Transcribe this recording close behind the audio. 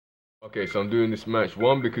Okay, so I'm doing this match,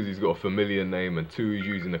 one, because he's got a familiar name, and two, he's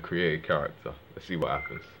using a created character. Let's see what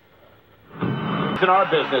happens. In our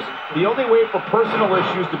business, the only way for personal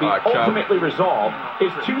issues to be ultimately resolved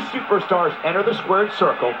is two superstars enter the squared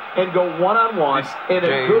circle and go one-on-one in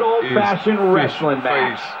a good old-fashioned wrestling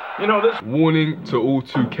match. You know, this warning to all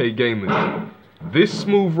 2K gamers. This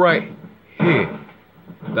move right here,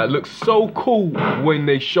 that looks so cool when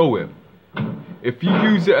they show it. If you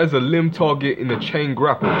use it as a limb target in a chain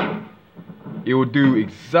grapple, it will do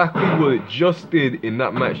exactly what it just did in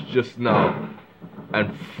that match just now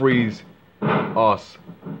and freeze us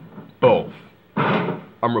both.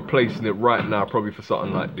 I'm replacing it right now probably for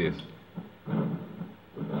something like this.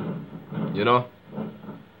 You know?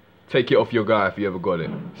 Take it off your guy if you ever got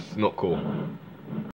it. It's not cool.